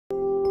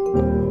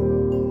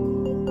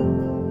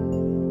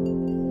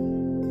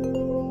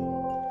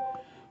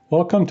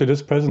Welcome to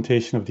this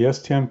presentation of the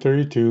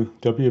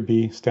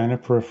STM32WB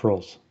standard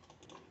peripherals.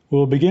 We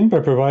will begin by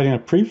providing a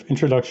brief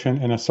introduction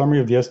and a summary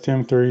of the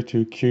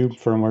STM32 Cube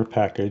firmware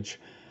package.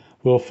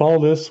 We will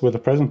follow this with a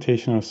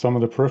presentation of some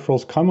of the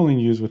peripherals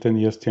commonly used within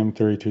the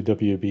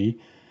STM32WB.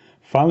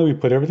 Finally, we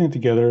put everything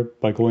together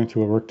by going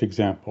through a worked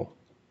example.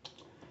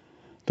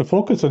 The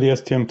focus of the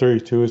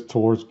STM32 is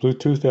towards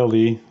Bluetooth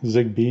LE,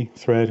 Zigbee,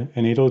 Thread,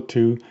 and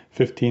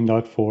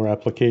 802.15.4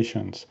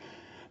 applications.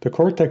 The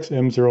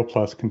Cortex-M0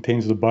 Plus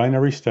contains the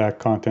binary stack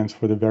contents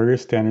for the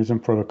various standards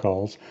and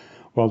protocols,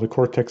 while the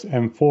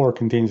Cortex-M4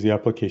 contains the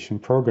application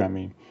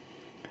programming.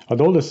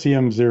 Although the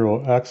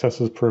CM0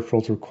 accesses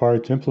peripherals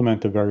required to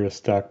implement the various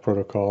stack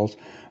protocols,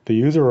 the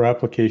user or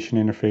application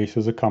interface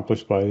is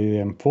accomplished by the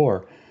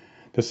M4.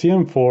 The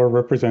CM4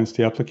 represents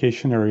the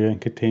application area and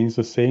contains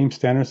the same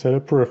standard set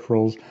of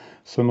peripherals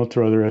similar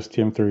to other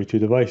STM32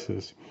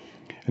 devices.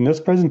 In this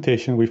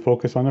presentation, we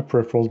focus on the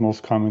peripherals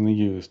most commonly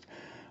used.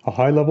 A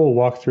high-level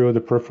walkthrough of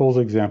the peripherals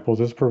examples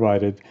is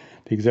provided.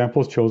 The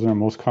examples chosen are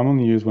most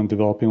commonly used when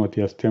developing with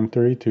the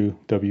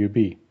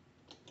STM32WB.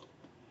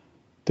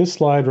 This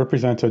slide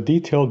represents a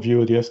detailed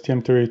view of the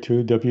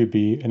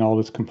STM32WB and all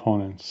its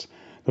components.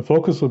 The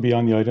focus will be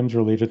on the items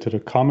related to the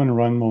common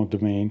run mode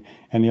domain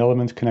and the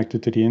elements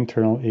connected to the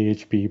internal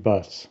AHB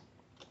bus.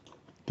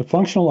 The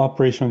functional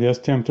operation of the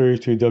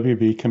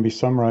STM32WB can be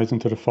summarized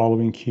into the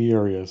following key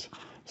areas.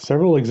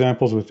 Several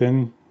examples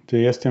within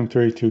the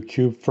STM32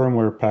 Cube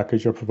firmware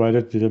package are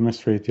provided to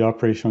demonstrate the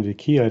operation of the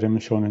key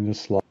items shown in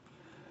this slide.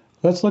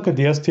 Let's look at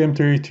the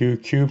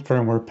STM32 Cube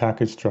firmware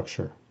package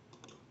structure.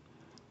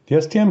 The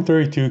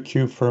STM32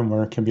 Cube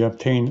firmware can be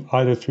obtained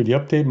either through the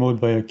update mode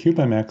via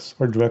CubeMX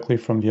or directly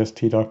from the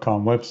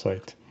ST.com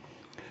website.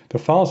 The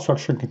file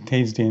structure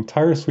contains the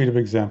entire suite of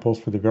examples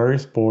for the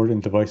various board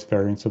and device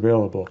variants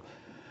available.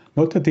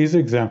 Note that these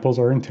examples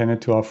are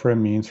intended to offer a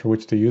means for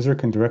which the user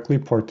can directly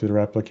port to their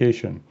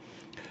application.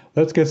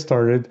 Let's get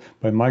started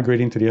by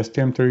migrating to the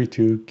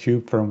STM32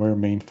 Cube firmware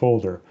main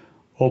folder.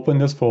 Open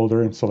this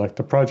folder and select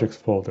the Projects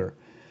folder.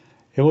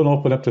 It will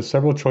open up to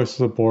several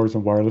choices of boards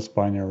and wireless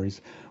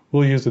binaries.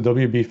 We'll use the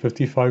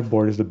WB55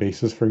 board as the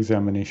basis for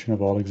examination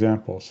of all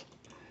examples.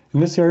 In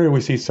this area we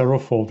see several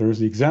folders.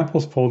 The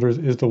Examples folder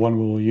is the one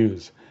we will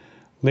use.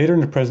 Later in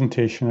the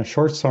presentation, a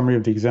short summary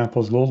of the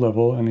Examples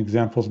low-level and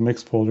Examples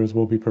mixed folders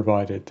will be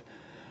provided.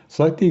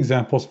 Select the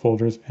Examples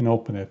folders and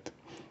open it.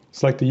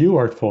 Select the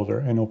UART folder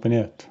and open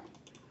it.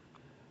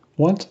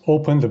 Once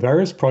opened, the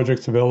various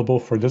projects available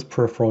for this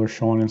peripheral are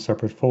shown in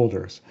separate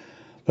folders.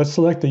 Let's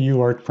select the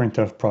UART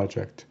printf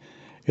project.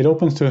 It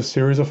opens to a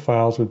series of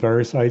files with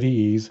various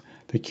IDEs,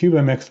 the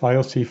CubeMX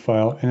IOC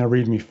file, and a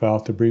README file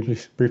to briefly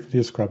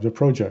describe the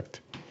project.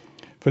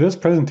 For this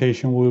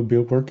presentation, we will be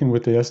working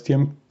with the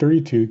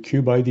STM32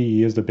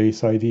 CubeIDE as the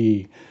base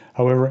IDE.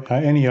 However,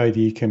 any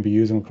IDE can be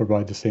used and will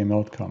provide the same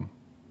outcome.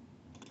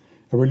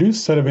 A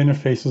reduced set of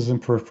interfaces and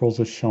peripherals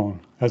is shown.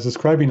 As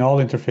describing all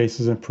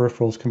interfaces and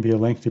peripherals can be a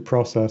lengthy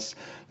process,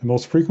 the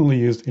most frequently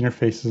used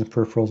interfaces and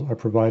peripherals are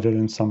provided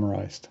and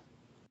summarized.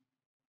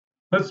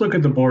 Let's look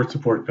at the board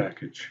support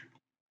package.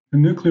 The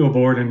Nucleo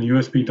board and the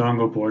USB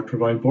dongle board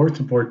provide board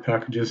support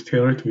packages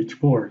tailored to each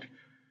board.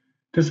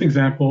 This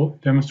example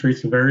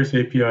demonstrates the various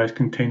APIs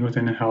contained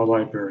within the HAL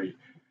library.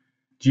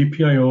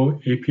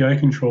 GPIO, API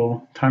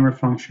control, timer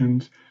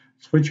functions,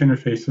 switch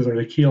interfaces are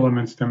the key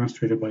elements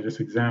demonstrated by this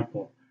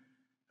example.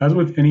 As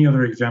with any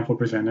other example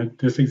presented,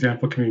 this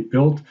example can be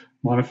built,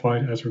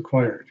 modified as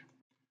required.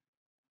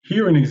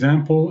 Here an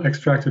example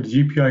extract of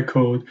the GPI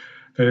code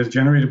that is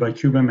generated by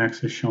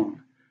CubeMX is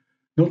shown.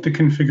 Note the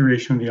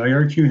configuration of the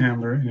IRQ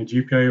handler and the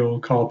GPIO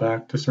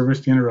callback to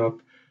service the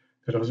interrupt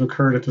that has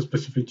occurred at the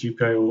specific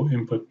GPIO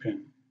input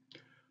pin.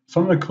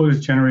 Some of the code is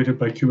generated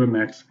by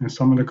CubeMX and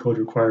some of the code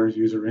requires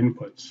user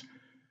inputs.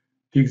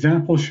 The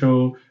examples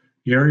show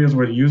the areas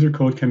where the user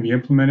code can be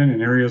implemented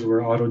and areas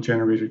where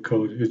auto-generated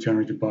code is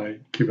generated by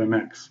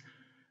CubeMX.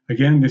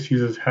 Again, this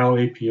uses HAL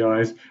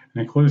APIs and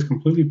the code is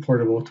completely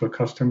portable to a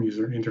custom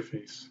user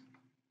interface.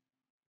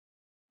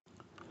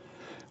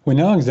 We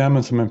now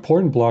examine some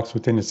important blocks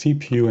within the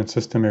CPU and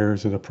system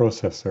areas of the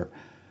processor.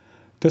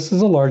 This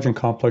is a large and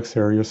complex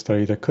area of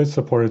study that could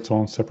support its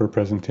own separate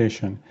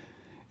presentation.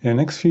 In the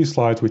next few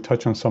slides, we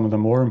touch on some of the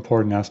more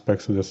important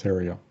aspects of this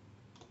area.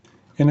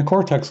 In the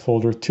Cortex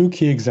folder, two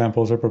key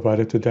examples are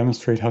provided to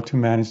demonstrate how to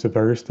manage the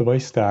various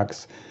device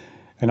stacks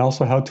and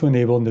also how to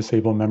enable and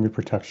disable memory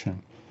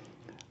protection.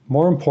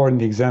 More important,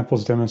 the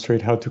examples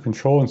demonstrate how to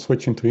control and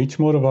switch into each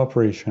mode of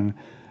operation,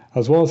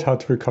 as well as how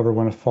to recover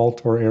when a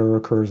fault or error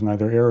occurs in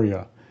either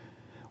area.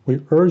 We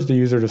urge the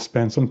user to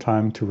spend some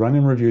time to run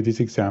and review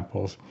these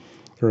examples.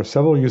 There are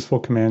several useful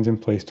commands in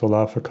place to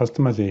allow for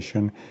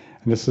customization,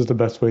 and this is the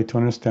best way to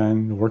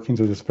understand the workings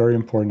of this very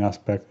important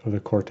aspect of the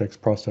Cortex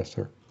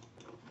processor.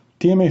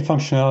 DMA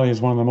functionality is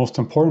one of the most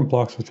important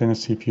blocks within a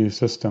CPU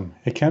system.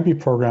 It can be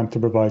programmed to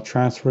provide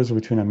transfers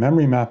between a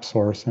memory map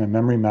source and a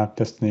memory map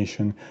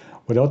destination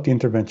without the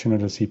intervention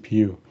of the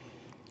CPU.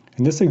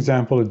 In this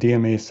example, the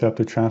DMA is set up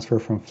to transfer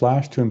from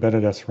flash to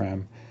embedded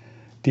SRAM.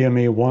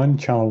 DMA1,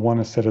 channel 1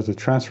 is set as a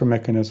transfer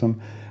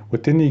mechanism,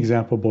 Within the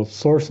example, both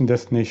source and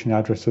destination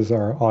addresses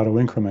are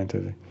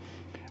auto-incremented.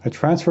 A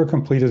transfer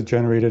complete is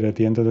generated at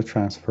the end of the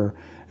transfer.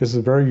 This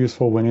is very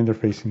useful when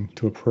interfacing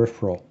to a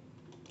peripheral.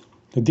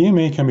 The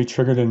DMA can be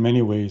triggered in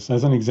many ways.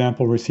 As an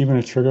example, receiving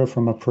a trigger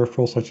from a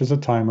peripheral such as a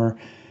timer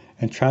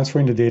and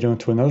transferring the data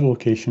into another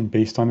location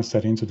based on the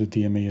settings of the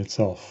DMA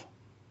itself.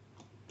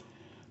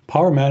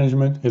 Power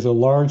management is a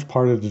large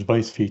part of the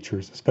device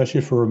features,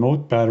 especially for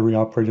remote battery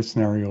operated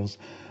scenarios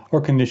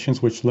or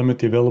conditions which limit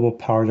the available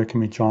power that can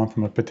be drawn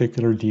from a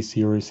particular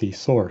DC or AC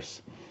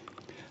source.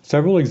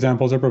 Several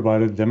examples are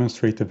provided to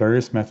demonstrate the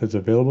various methods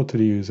available to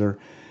the user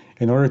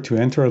in order to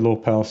enter a low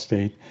power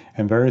state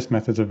and various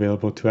methods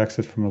available to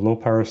exit from a low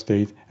power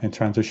state and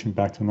transition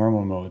back to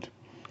normal mode.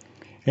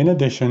 In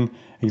addition,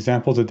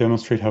 examples that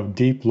demonstrate how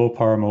deep low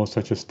power modes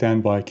such as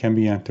standby can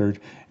be entered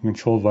and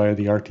controlled via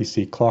the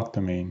RTC clock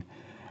domain.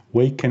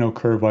 Wake can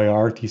occur via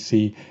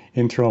RTC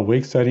internal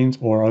wake settings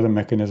or other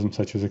mechanisms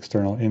such as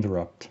external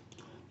interrupt.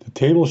 The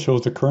table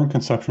shows the current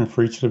consumption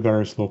for each of the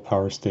various low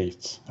power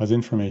states as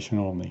information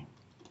only.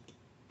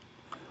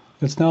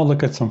 Let's now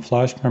look at some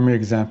flash memory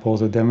examples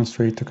that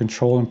demonstrate the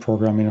control and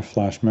programming of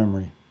flash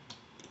memory.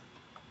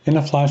 In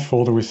the flash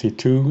folder, we see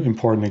two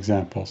important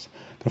examples.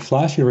 The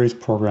flash erase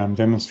program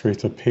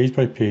demonstrates a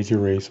page-by-page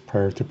erase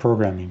prior to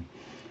programming.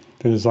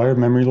 The desired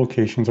memory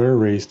locations are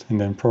erased and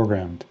then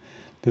programmed.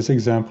 This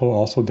example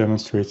also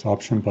demonstrates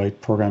option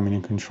byte programming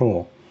and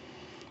control.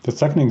 The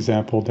second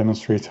example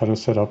demonstrates how to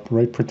set up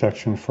write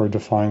protection for a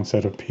defined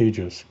set of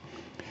pages.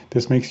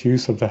 This makes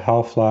use of the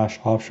HAL flash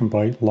option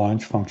byte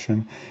launch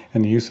function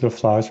and the use of the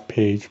flash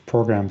page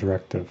program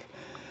directive.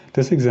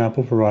 This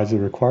example provides the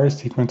required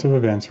sequence of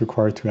events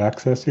required to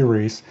access,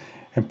 erase,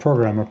 and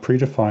program a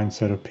predefined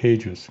set of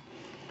pages.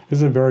 This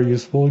is a very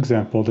useful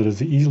example that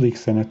is easily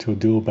extended to a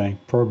dual bank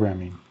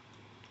programming.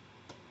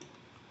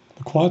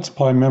 The quad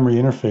SPI memory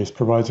interface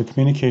provides a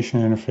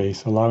communication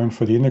interface allowing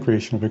for the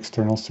integration of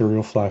external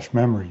serial flash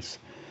memories.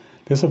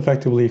 This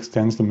effectively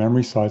extends the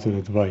memory size of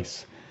the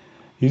device.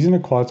 Using the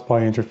quad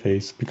SPI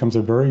interface becomes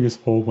very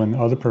useful when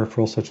other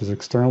peripherals such as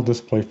external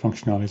display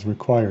functionality is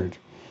required.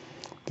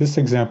 This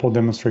example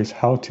demonstrates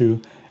how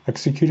to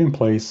execute in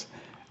place,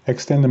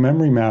 extend the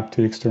memory map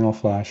to the external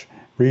flash,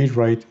 read,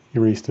 write,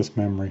 erase this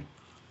memory.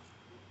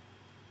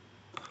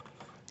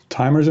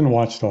 Timers and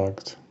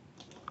watchdogs.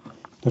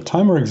 The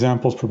timer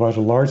examples provide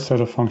a large set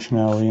of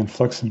functionality and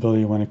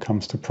flexibility when it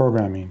comes to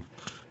programming.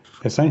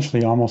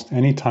 Essentially, almost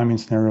any timing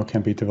scenario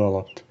can be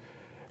developed.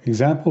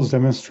 Examples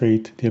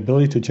demonstrate the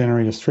ability to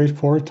generate a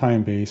straightforward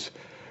time base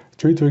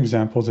through to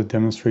examples that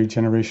demonstrate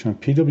generation of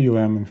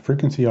PWM and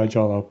frequency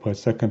IGL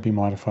outputs that can be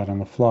modified on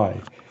the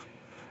fly.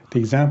 The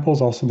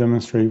examples also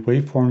demonstrate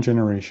waveform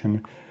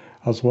generation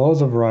as well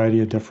as a variety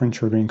of different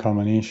triggering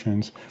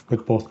combinations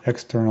with both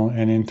external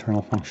and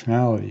internal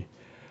functionality.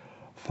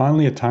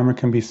 Finally, a timer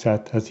can be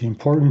set as the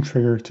important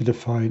trigger to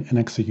define and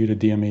execute a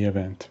DMA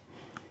event.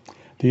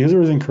 The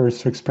user is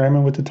encouraged to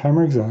experiment with the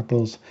timer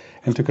examples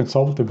and to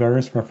consult with the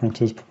various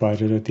references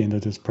provided at the end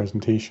of this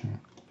presentation.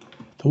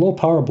 The low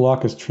power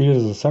block is treated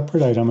as a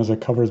separate item as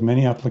it covers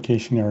many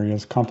application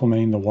areas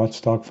complementing the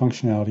watchdog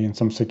functionality and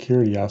some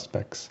security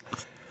aspects.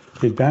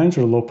 The advantage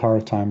of the low power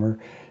timer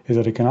is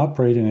that it can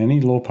operate in any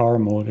low power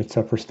mode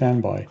except for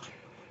standby.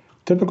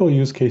 Typical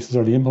use cases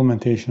are the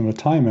implementation of a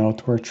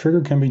timeout where a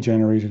trigger can be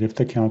generated if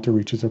the counter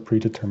reaches a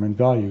predetermined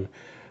value,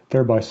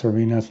 thereby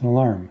serving as an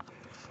alarm.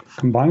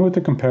 Combined with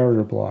the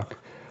comparator block,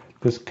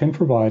 this can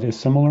provide a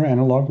similar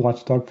analog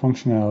watchdog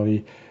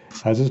functionality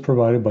as is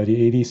provided by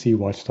the ADC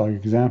watchdog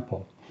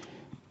example.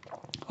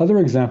 Other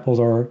examples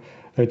are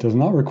that it does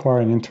not require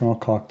an internal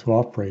clock to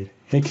operate.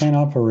 It can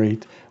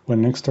operate with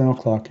an external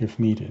clock if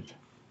needed.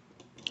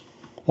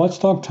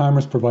 Watchdog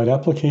timers provide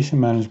application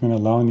management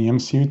allowing the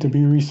MCU to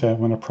be reset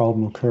when a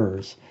problem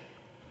occurs.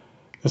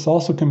 This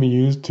also can be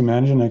used to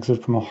manage an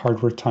exit from a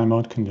hardware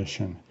timeout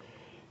condition.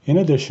 In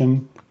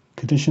addition,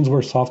 conditions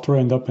where software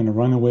end up in a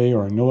runaway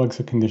or a no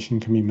exit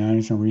condition can be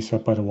managed and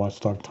reset by the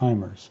watchdog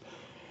timers.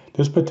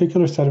 This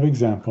particular set of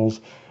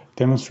examples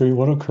demonstrate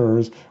what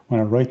occurs when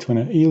a write to an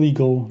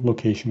illegal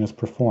location is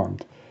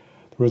performed.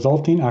 The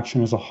resulting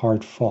action is a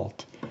hard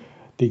fault.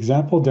 The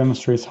example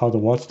demonstrates how the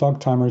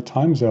watchdog timer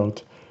times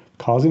out,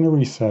 causing a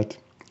reset,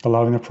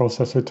 allowing the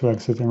processor to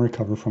exit and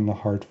recover from the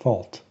hard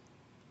fault.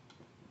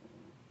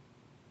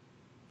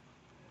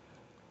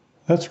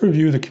 Let's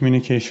review the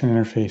communication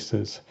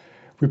interfaces.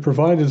 We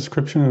provide a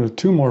description of the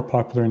two more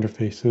popular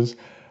interfaces.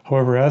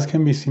 However, as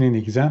can be seen in the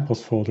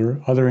examples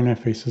folder, other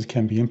interfaces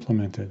can be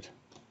implemented.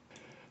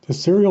 The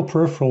serial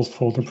peripherals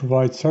folder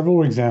provides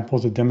several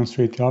examples that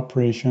demonstrate the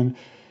operation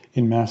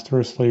in master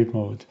or slave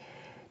mode.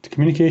 The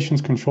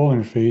communications control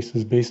interface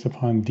is based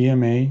upon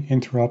DMA,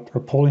 interrupt, or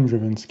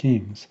polling-driven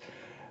schemes.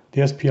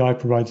 The SPI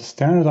provides a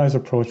standardized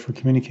approach for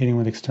communicating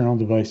with external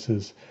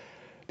devices.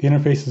 The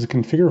interface is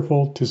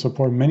configurable to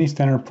support many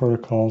standard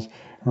protocols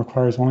and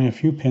requires only a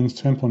few pins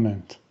to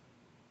implement.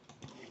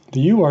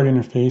 The UART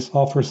interface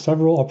offers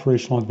several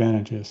operational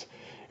advantages.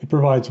 It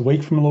provides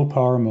wake from low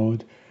power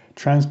mode,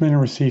 transmit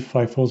and receive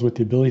FIFOs with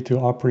the ability to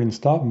operate in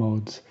stop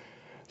modes,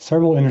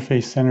 Several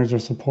interface centers are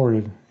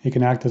supported. It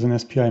can act as an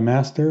SPI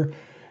master,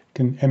 it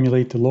can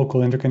emulate the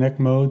local interconnect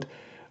mode,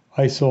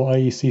 ISO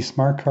IEC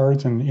smart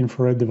cards and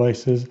infrared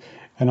devices,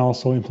 and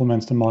also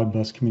implements the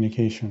Modbus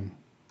communication.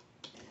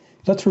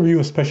 Let's review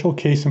a special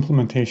case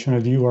implementation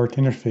of the UART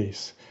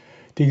interface.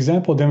 The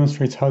example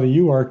demonstrates how the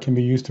UART can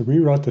be used to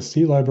reroute the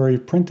C library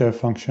printf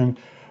function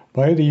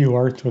via the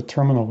UART to a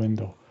terminal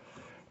window.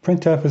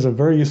 Printf is a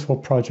very useful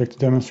project to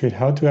demonstrate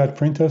how to add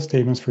printf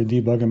statements for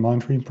debug and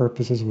monitoring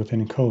purposes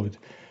within code.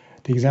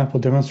 The example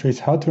demonstrates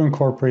how to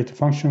incorporate the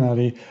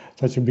functionality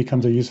such that it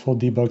becomes a useful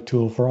debug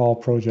tool for all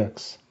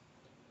projects.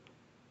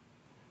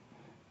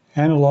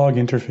 Analog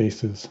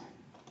interfaces.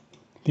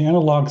 The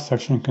analog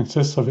section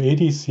consists of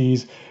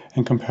ADCs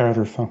and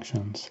comparator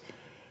functions.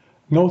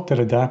 Note that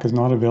a DAC is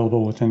not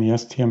available within the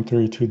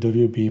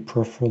STM32WB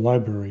peripheral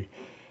library.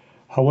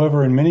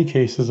 However, in many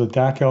cases, a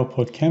DAC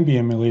output can be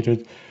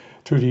emulated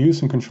through the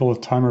use and control of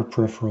timer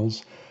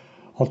peripherals.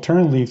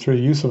 Alternatively, through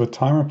the use of a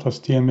timer plus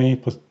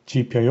DMA plus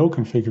GPIO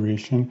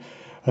configuration,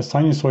 a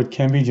sinusoid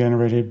can be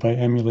generated by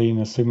emulating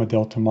a sigma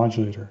delta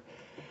modulator.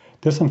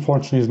 This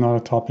unfortunately is not a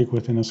topic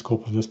within the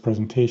scope of this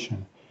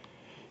presentation.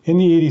 In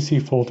the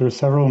ADC folder,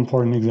 several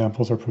important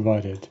examples are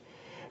provided.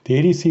 The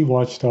ADC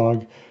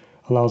watchdog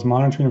allows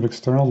monitoring of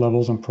external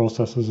levels and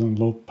processes in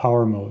low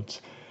power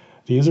modes.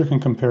 The user can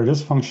compare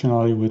this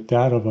functionality with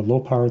that of a low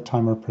power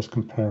timer plus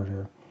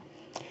comparator.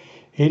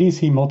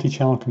 ADC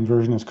multi-channel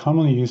conversion is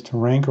commonly used to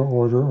rank or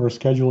order or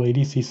schedule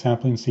ADC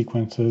sampling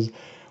sequences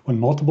when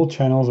multiple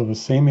channels of the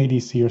same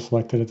ADC are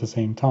selected at the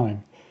same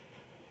time.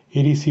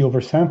 ADC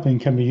oversampling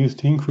can be used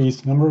to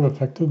increase the number of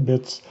effective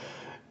bits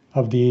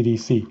of the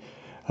ADC.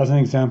 As an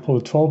example,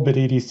 a 12-bit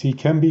ADC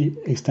can be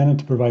extended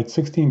to provide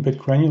 16-bit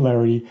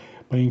granularity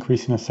by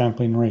increasing the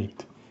sampling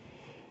rate.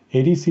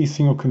 ADC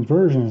single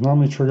conversion is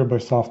normally triggered by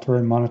software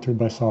and monitored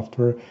by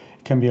software.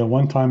 It can be a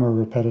one-time or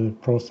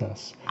repetitive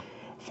process.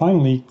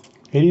 Finally,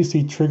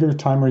 ADC trigger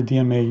timer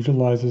DMA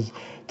utilizes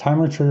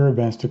timer trigger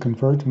events to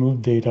convert to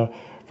move data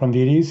from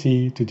the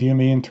ADC to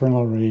DMA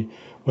internal array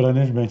without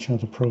intervention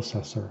of the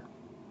processor.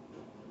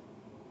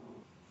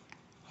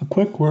 A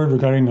quick word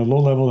regarding the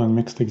low-level and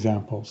mixed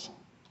examples.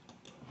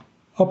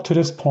 Up to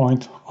this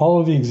point, all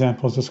of the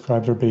examples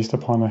described are based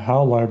upon the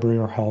HAL library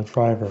or HAL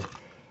driver.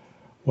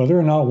 Whether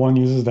or not one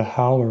uses the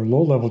HAL or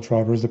low-level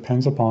drivers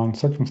depends upon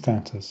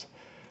circumstances.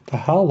 The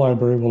HAL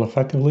library will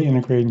effectively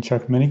integrate and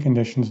check many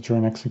conditions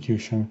during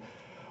execution,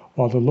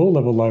 while the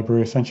low-level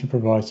library essentially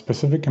provides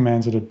specific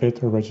commands at a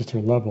bit or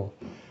register level.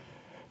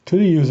 To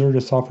the user,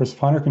 this offers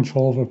finer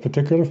control of a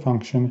particular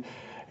function.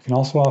 It can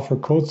also offer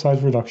code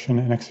size reduction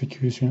and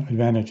execution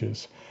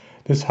advantages.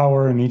 This,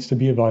 however, needs to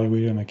be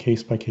evaluated on a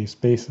case-by-case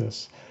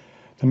basis.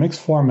 The mixed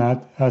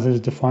format, as it is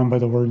defined by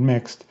the word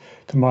mixed,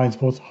 combines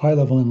both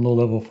high-level and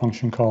low-level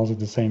function calls at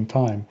the same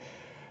time.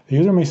 The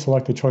user may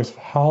select a choice of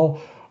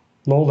HAL,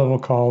 low-level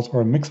calls,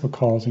 or a mix of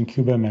calls in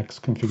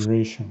CubeMX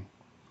configuration.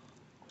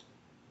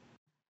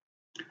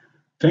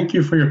 Thank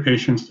you for your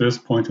patience to this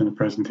point in the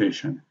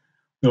presentation.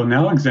 We will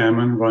now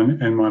examine,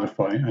 run, and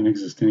modify an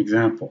existing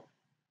example.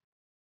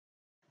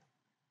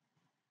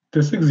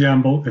 This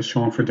example is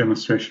shown for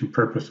demonstration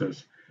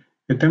purposes.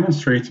 It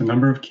demonstrates a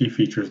number of key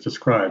features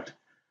described.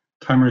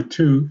 Timer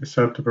 2 is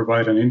set up to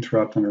provide an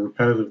interrupt on a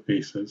repetitive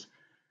basis.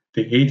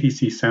 The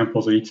ADC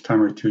samples at each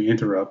timer 2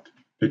 interrupt.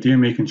 The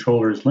DMA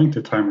controller is linked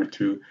to timer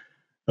 2.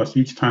 Thus,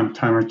 each time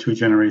timer 2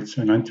 generates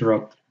an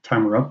interrupt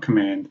timer up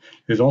command,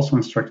 it is also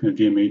instructing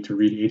the DMA to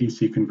read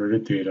ADC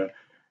converted data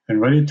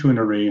and write it to an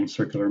array in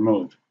circular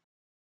mode.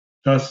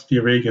 Thus, the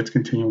array gets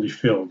continually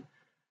filled.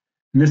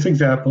 In this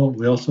example,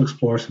 we also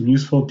explore some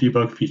useful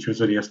debug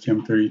features of the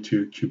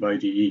STM32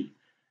 CubeIDE.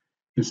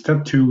 In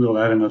step 2, we will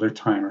add another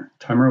timer,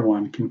 timer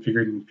 1,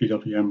 configured in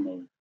PWM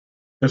mode.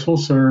 This will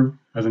serve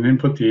as an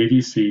input to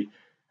ADC,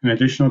 and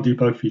additional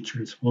debug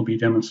features will be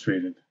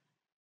demonstrated.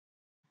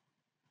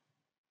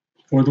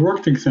 For the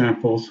worked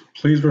examples,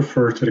 please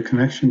refer to the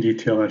connection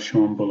detail as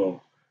shown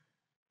below.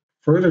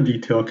 Further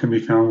detail can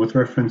be found with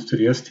reference to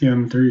the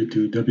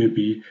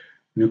STM32WB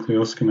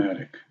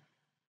nucleoschematic.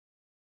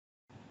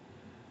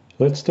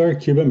 Let's start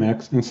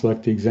CubeMX and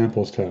select the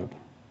Examples tab.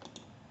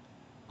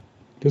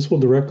 This will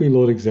directly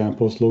load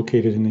examples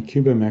located in the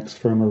CubeMX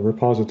firmware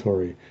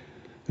repository.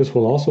 This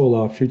will also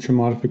allow future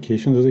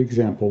modifications of the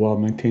example while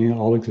maintaining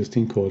all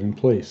existing code in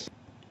place.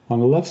 On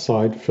the left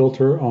side,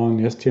 filter on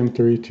the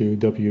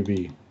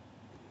STM32WB.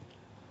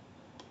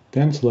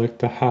 Then select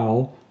the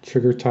HAL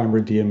Trigger Timer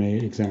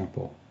DMA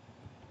example.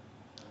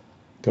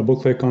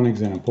 Double-click on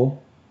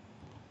Example.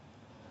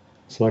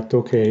 Select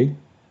OK.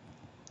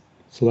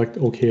 Select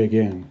OK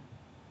again.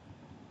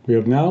 We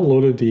have now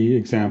loaded the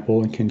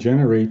example and can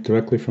generate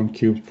directly from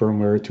Cube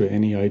firmware to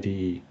any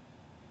IDE.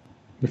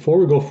 Before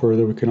we go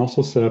further, we can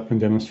also set up and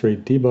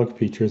demonstrate debug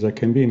features that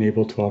can be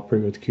enabled to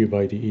operate with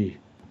CubeIDE.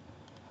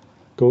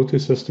 Go to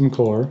System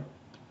Core,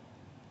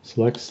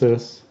 select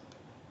Sys,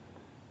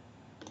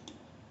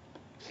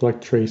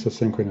 select Trace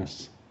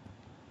Asynchronous.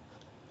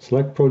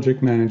 Select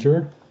Project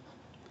Manager.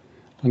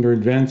 Under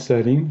Advanced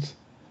Settings,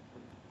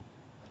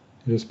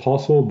 it is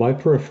possible by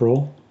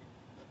peripheral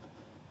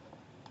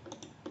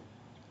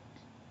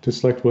to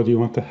select whether you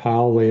want the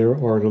HAL layer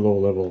or the low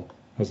level,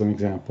 as an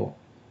example.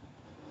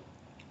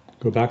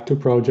 Go back to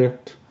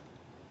Project,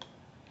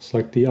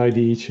 select the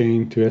IDE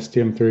chain to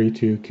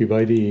STM32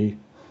 CubeIDE,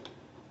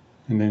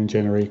 and then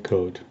generate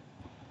code.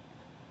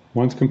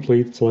 Once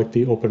complete, select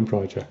the Open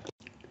Project.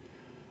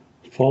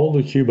 Follow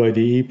the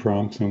CubeIDE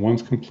prompts, and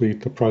once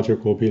complete, the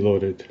project will be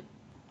loaded.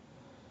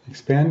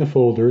 Expand the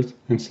folders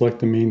and select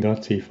the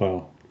main.c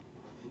file.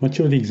 Much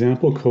of the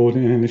example code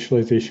and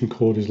initialization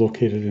code is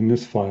located in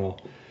this file.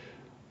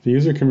 The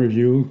user can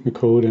review the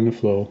code and the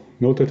flow.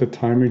 Note that the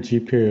timer,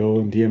 GPIO,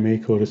 and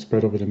DMA code is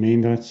spread over the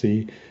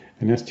main.c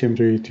and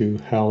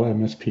STM32 HAL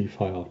MSP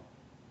file.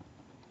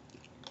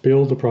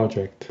 Build the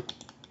project.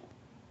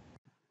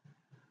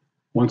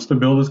 Once the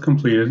build is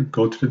completed,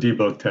 go to the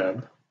Debug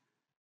tab.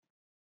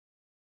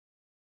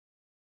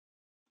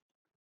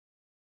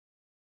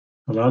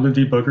 Allow the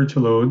debugger to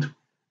load.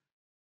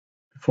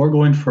 Before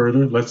going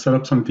further, let's set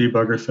up some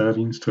debugger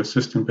settings to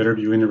assist in better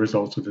viewing the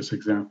results of this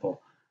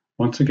example.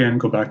 Once again,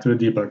 go back to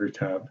the Debugger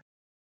tab.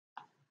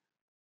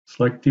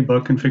 Select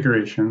Debug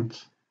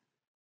Configurations.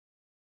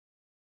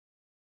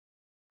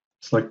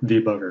 Select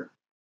Debugger.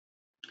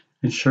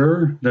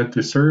 Ensure that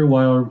the serial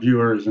while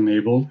viewer is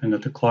enabled and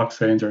that the clock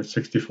settings are at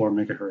 64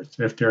 MHz.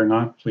 If they are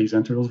not, please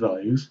enter those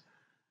values.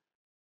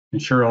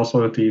 Ensure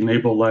also that the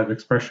Enable Live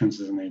Expressions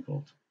is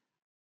enabled.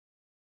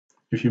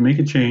 If you make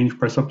a change,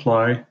 press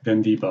Apply,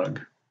 then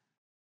Debug.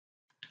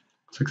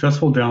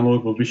 Successful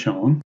download will be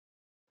shown.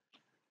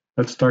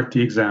 Let's start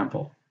the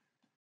example.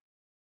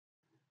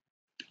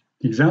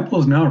 The example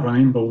is now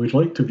running, but we'd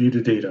like to view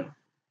the data.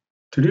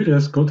 To do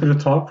this, go to the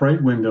top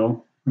right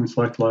window and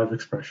select Live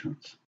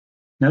Expressions.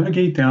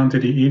 Navigate down to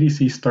the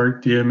ADC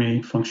Start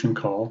DMA function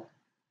call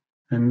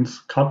and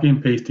copy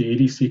and paste the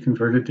ADC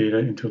converted data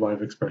into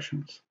Live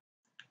Expressions.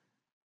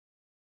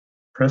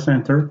 Press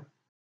Enter.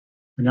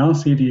 We now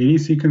see the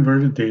ADC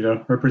converted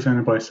data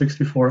represented by a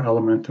 64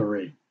 element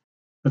array.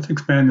 Let's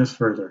expand this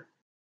further.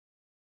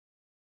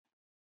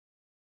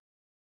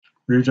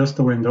 Readjust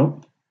the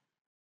window.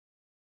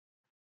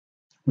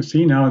 We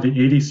see now the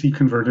ADC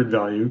converted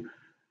value.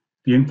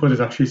 The input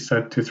is actually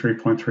set to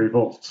 3.3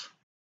 volts.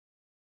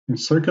 In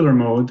circular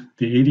mode,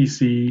 the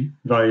ADC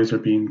values are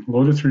being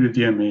loaded through the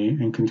DMA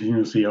and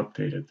continuously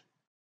updated.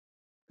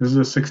 This is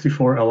a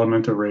 64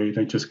 element array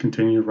that just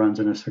continually runs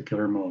in a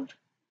circular mode.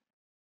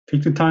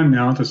 Take the time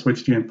now to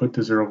switch the input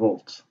to 0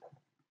 volts.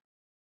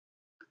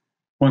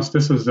 Once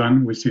this is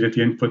done, we see that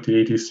the input to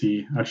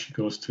ADC actually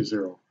goes to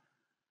 0.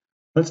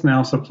 Let's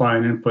now supply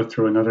an input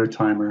through another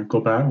timer.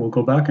 We'll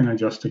go back and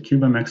adjust the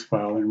CubeMX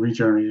file and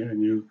regenerate a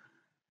new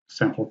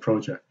sample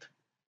project.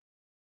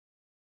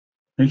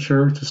 Make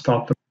sure to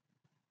stop the.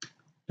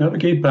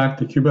 Navigate back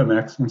to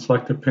CubeMX and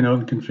select the Pinout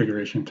and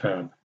Configuration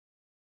tab.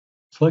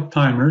 Select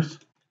Timers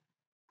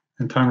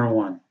and Timer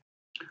 1.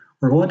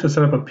 We're going to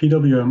set up a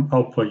PWM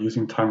output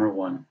using Timer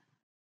 1.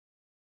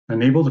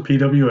 Enable the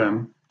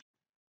PWM.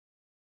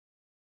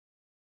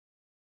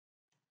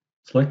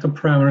 Select the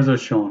parameters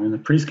as shown. In the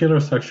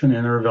prescaler section,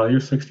 enter a value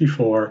of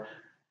 64,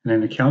 and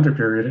in the counter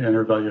period,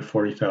 enter a value of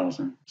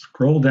 40,000.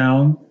 Scroll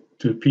down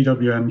to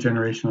PWM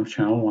generation of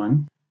channel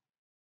 1.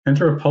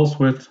 Enter a pulse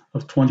width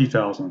of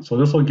 20,000. So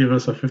this will give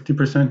us a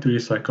 50% duty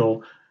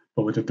cycle,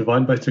 but with it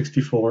divide by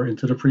 64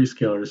 into the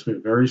prescalers, we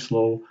have very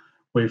slow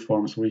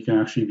waveform, so we can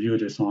actually view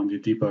this on the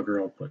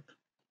debugger output.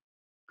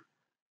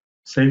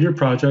 Save your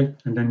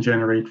project and then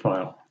generate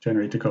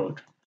the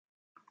code.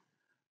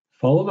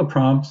 Follow the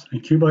prompts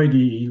and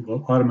CubeIDE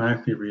will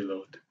automatically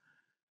reload.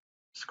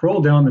 Scroll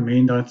down the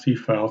main.c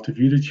file to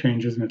view the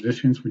changes and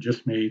additions we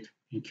just made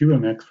in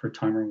CubeMX for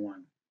Timer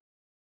 1.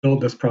 Build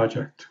this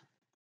project.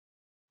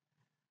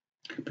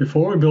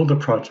 Before we build the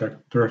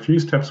project, there are a few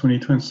steps we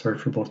need to insert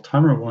for both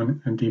Timer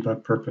 1 and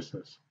debug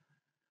purposes.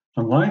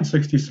 On line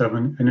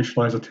 67,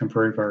 initialize a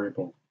temporary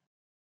variable.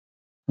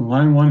 On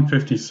line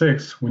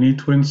 156, we need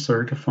to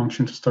insert a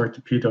function to start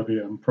the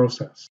PWM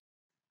process.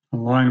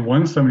 On line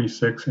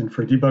 176, and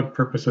for debug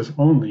purposes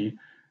only,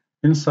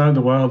 inside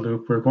the while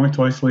loop, we're going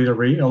to isolate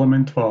array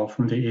element 12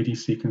 from the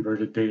ADC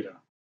converted data.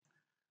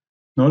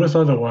 Notice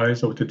otherwise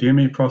that with the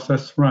DMA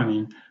process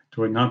running,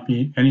 there would not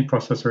be any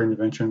processor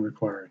intervention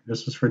required.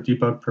 This is for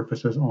debug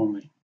purposes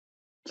only.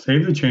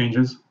 Save the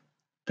changes,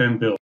 then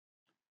build.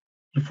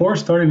 Before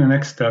starting the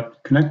next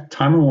step, connect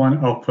Timer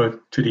 1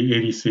 output to the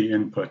ADC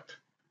input.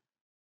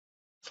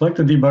 Select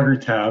the Debugger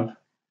tab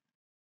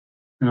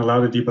and allow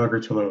the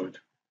debugger to load.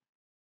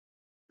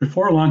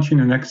 Before launching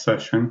the next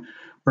session,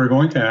 we're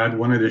going to add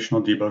one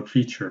additional debug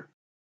feature.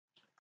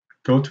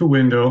 Go to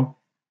Window,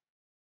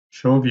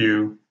 Show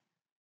View,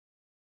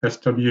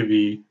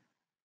 SWV,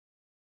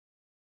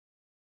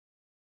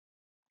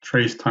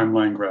 Trace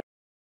Timeline Graph.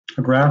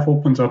 A graph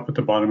opens up at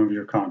the bottom of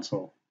your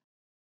console.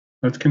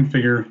 Let's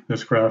configure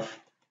this graph.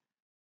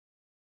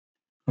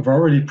 I've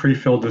already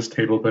pre-filled this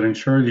table, but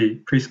ensure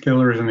the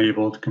prescaler is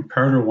enabled,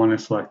 comparator 1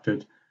 is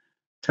selected,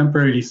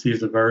 temporary ADC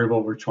is the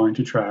variable we're trying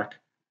to track,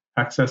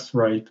 access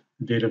right,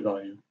 data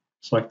value.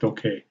 Select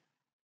OK.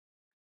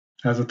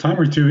 As the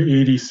Timer 2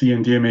 ADC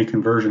and DMA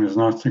conversion is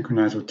not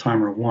synchronized with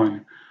Timer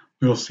 1,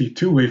 we will see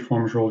two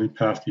waveforms rolling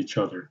past each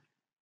other.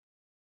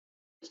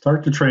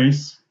 Start the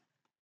trace,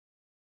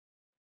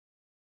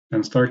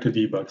 then start the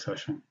debug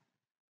session.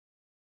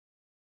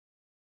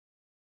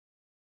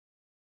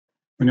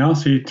 We now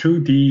see two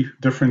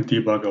different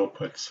debug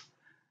outputs.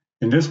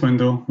 In this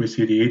window, we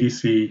see the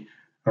ADC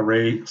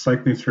array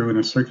cycling through in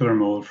a circular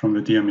mode from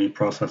the DMA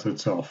process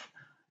itself.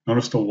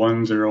 Notice the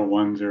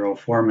 1010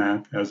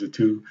 format as the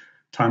two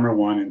timer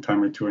 1 and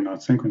timer 2 are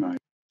not synchronized.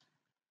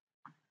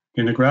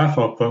 In the graph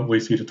output, we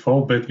see the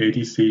 12-bit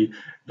ADC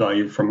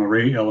value from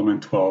array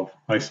element 12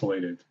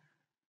 isolated.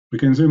 We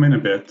can zoom in a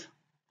bit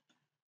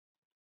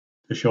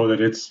to show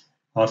that it's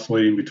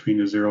oscillating between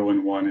the 0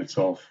 and 1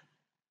 itself.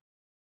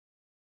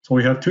 So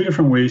we have two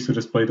different ways to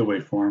display the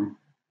waveform.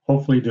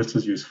 Hopefully this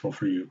is useful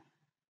for you.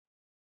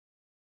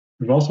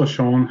 We've also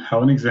shown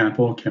how an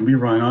example can be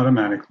run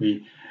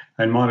automatically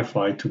and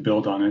modified to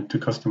build on it to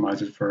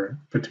customize it for a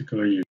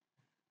particular use.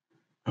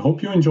 I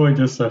hope you enjoyed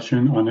this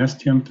session on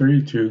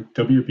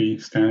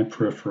STM32WB standard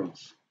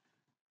peripherals.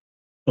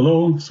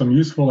 Below, some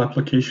useful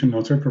application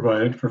notes are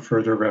provided for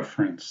further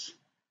reference.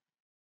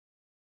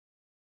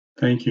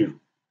 Thank you.